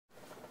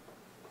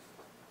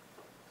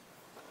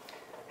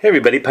Hey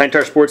everybody,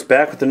 pinetarsports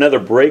back with another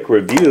break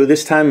review.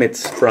 This time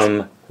it's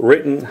from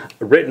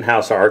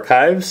Rittenhouse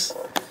Archives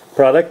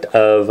product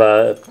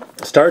of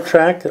Star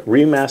Trek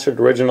Remastered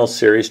Original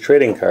Series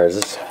trading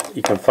cards.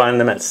 You can find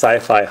them at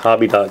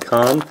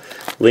sci-fi-hobby.com.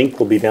 Link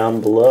will be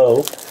down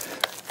below.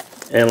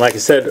 And like I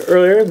said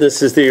earlier,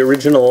 this is the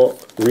original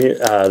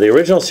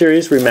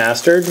series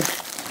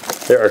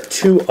remastered. There are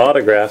 2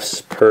 autographs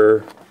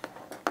per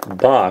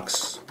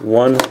box,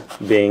 one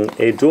being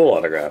a dual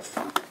autograph.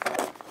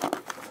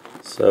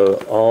 So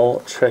all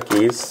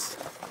Trekkies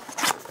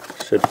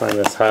should find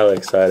this highly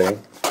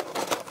exciting,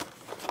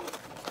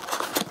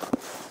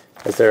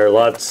 as there are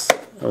lots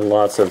and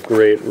lots of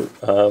great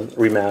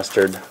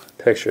remastered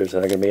pictures that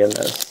are going to be in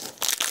this.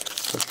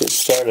 Let's get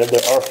started.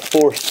 There are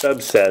 4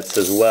 subsets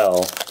as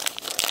well,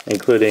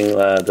 including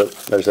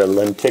there's a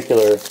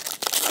lenticular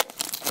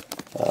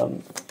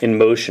in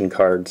motion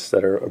cards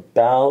that are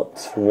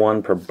about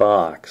 1 per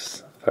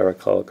box, if I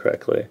recall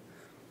correctly.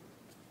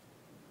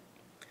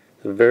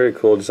 It's a very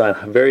cool design,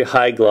 very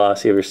high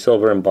gloss. You have your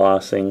silver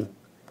embossing.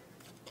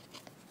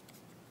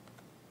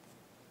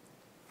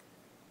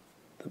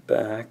 The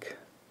back.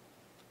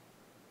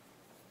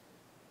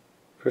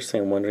 First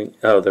thing I'm wondering,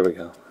 oh, there we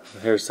go.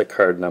 Here's the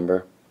card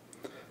number.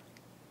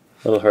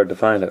 A little hard to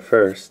find at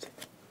first.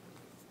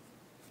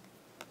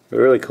 But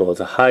really cool.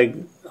 It's a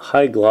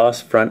high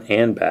gloss front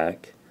and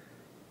back.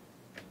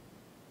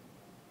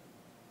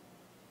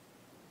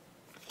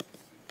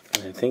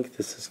 And I think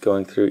this is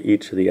going through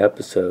each of the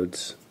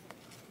episodes,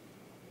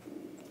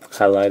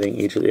 highlighting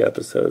each of the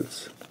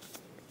episodes.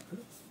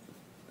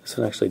 This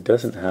one actually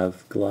doesn't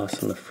have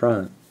gloss on the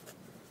front.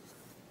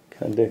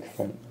 Kind of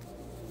different.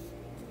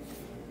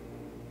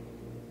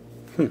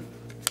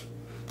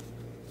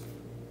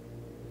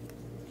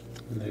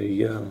 There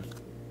you go.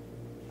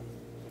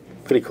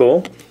 Pretty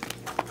cool.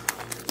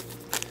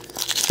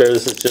 So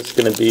this is just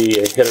going to be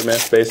a hit or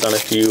miss based on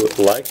if you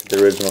liked the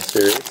original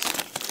series.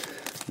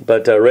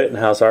 But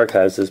Rittenhouse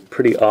Archives is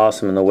pretty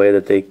awesome in the way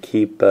that they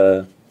keep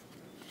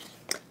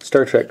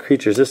Star Trek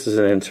creatures. This is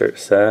an insert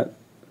set.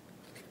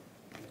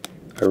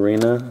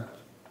 Arena,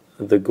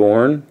 the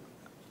Gorn.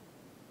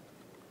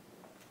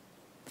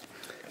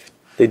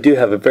 They do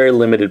have a very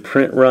limited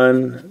print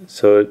run,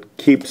 so it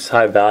keeps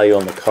high value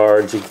on the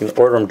cards. You can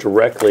order them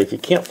directly. If you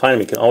can't find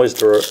them, you can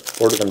always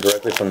order them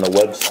directly from the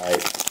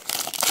website.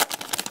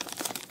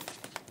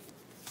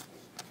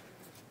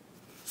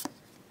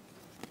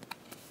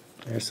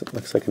 There's what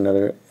looks like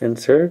another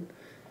insert.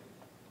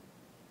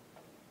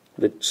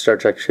 The Star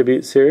Trek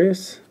Tribute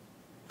series.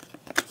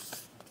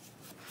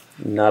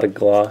 Not a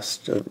gloss,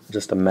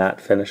 just a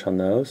matte finish on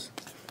those.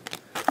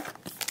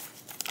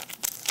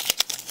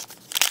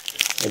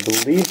 I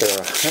believe there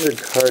are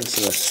 100 cards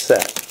in a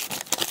set.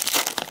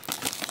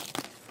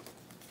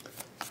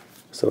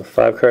 So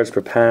 5 cards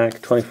per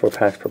pack, 24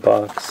 packs per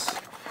box.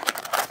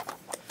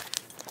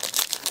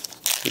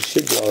 You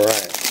should be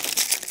alright.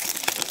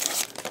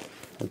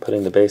 I'm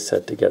putting the base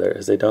set together,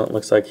 as they don't.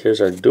 Looks like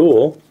here's our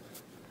duel.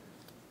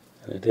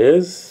 And it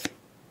is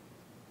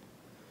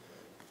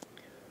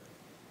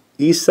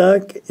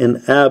Isak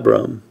and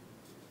Abram.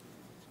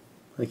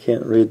 I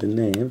can't read the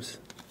names.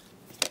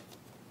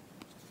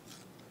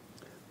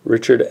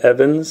 Richard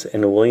Evans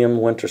and William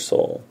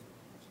Wintersole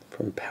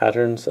from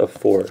Patterns of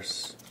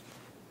Force.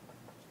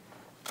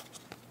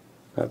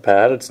 Not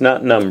bad. It's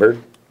not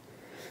numbered,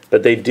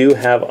 but they do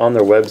have on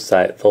their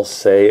website, they'll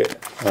say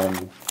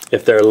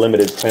if they're a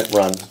limited print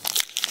run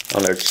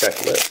on their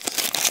checklist.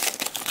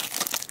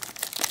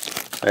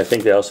 I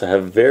think they also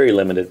have very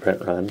limited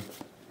print run.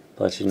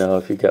 Let you know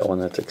if you get one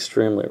that's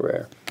extremely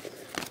rare.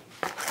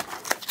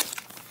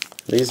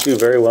 These do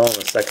very well in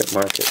the second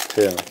market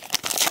too,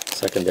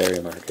 secondary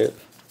market.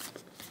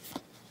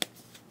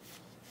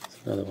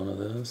 Another one of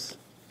those.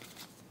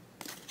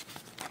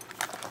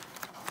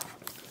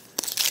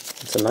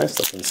 It's a nice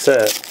looking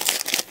set.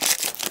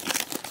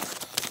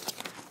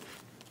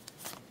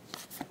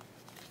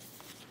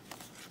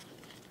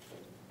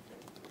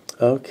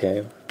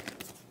 Okay.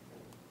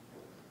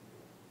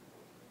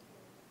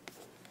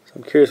 So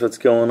I'm curious what's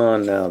going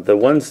on now. The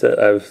ones that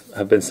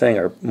I've been saying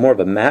are more of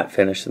a matte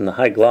finish than the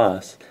high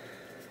gloss.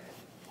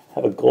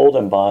 Have a gold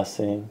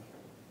embossing.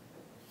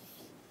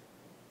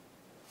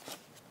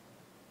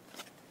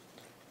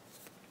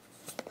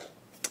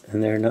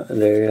 And they're not,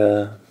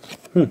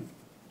 wonder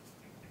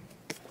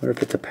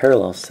if it's a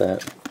parallel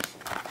set.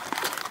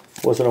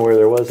 Wasn't aware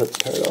there was a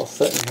parallel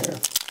set in here.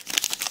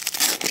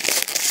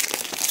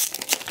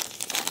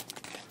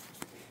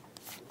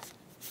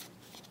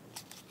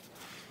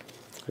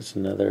 There's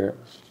another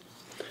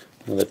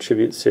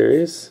tribute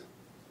series.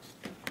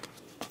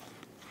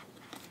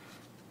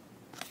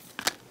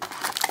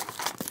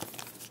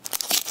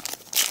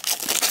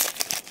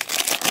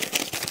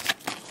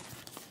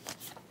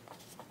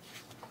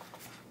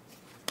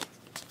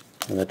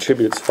 And the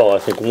tributes fall, I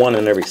think, 1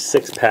 in every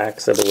 6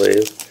 packs, I believe.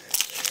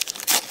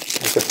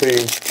 It's a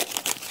pretty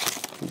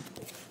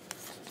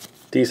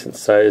decent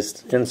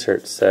sized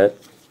insert set.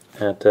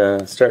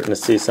 Starting to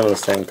see some of the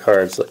same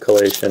cards, like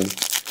collation,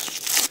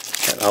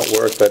 and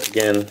outwork, but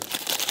again,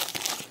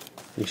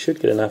 You should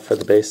get enough for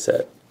the base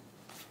set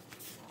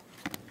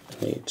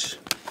in each.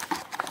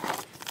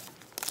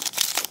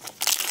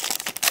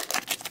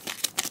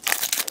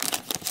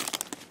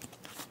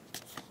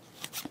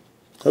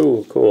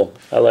 Oh, cool.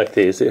 I like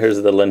these.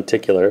 Here's the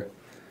lenticular.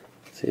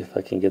 See if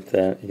I can get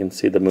that. You can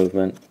see the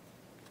movement.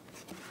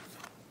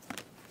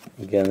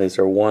 Again, these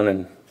are 1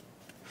 and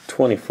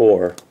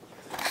 24.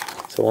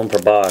 So 1 per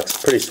box.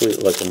 Pretty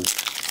sweet looking.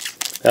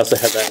 They also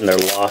have that in their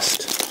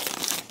Lost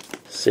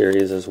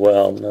series as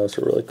well. Those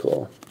are really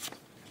cool.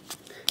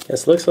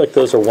 Yes, it looks like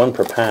those are 1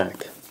 per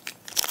pack.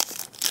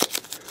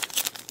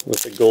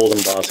 With the gold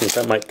embossing.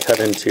 So that might cut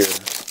into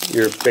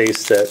your base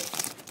set.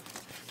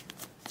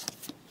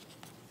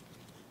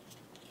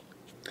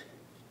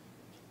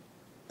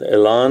 The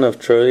Elan of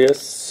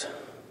Troyes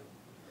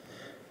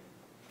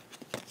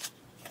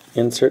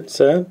insert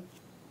set.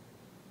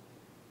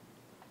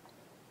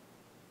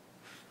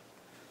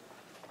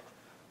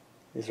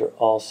 These are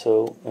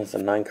also, it's a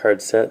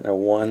 9-card set, and they're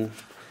 1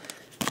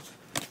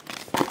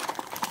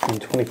 in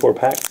 24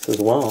 packs as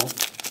well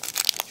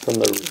from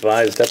the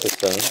revised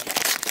episode.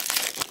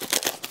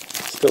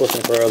 Still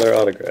looking for our other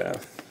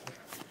autograph.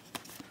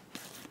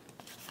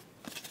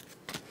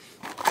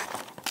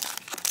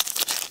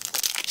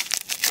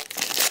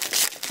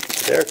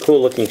 They're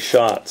cool looking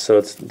shots, so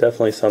it's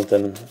definitely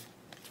something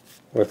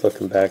worth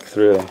looking back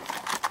through.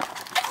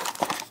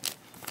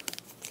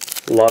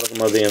 A lot of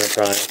them are the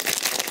Enterprise.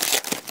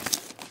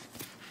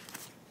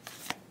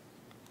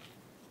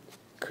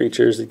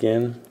 Creatures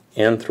again.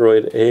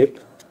 Anthropoid ape.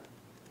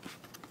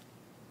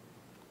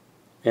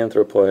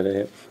 Anthropoid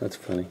ape. That's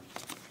funny.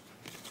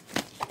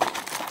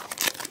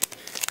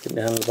 Get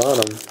down to the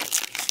bottom.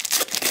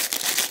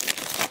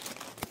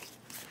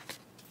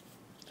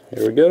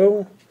 Here we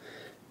go.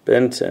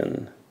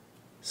 Benton.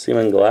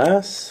 Seaman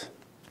Glass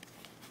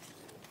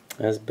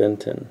as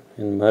Benton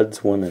in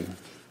Mud's Women.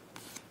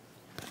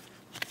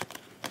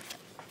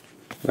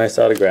 Nice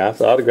autograph.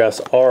 The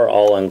autographs are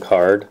all on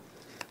card.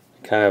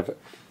 Kind of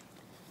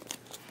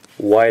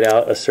white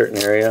out a certain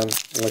area.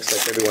 It looks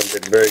like everyone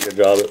did a very good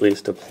job at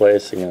least of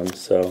placing them.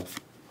 So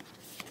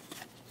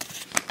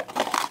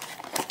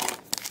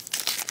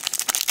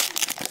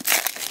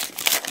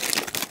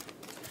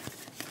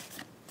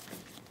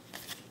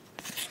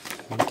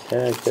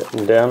okay,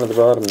 getting down to the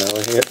bottom now.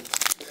 We hit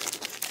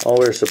all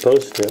we're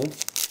supposed to.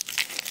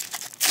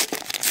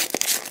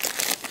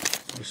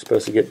 You're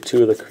supposed to get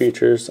 2 of the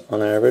creatures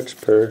on average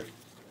per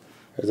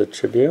as a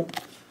tribute.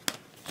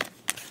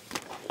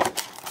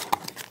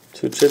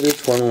 2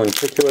 tributes, 1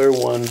 lenticular,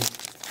 1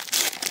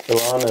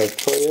 Elan of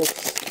Troyes,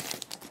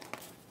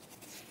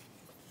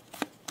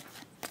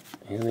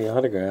 and the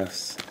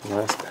autographs.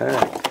 Last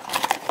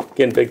pack.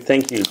 Again, big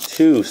thank you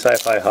to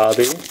Sci-Fi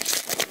Hobby,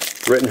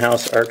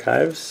 Rittenhouse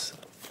Archives.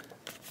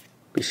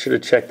 Be sure to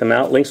check them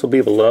out. Links will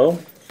be below.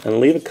 And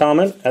leave a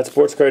comment at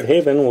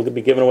Sportscardhaven. We'll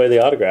be giving away the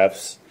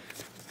autographs.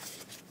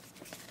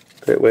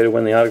 Great way to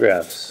win the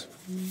autographs.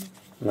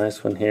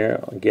 Nice one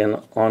here.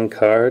 Again, on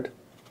card.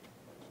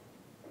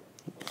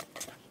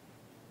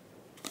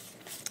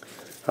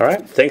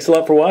 Alright, thanks a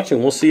lot for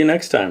watching. We'll see you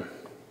next time.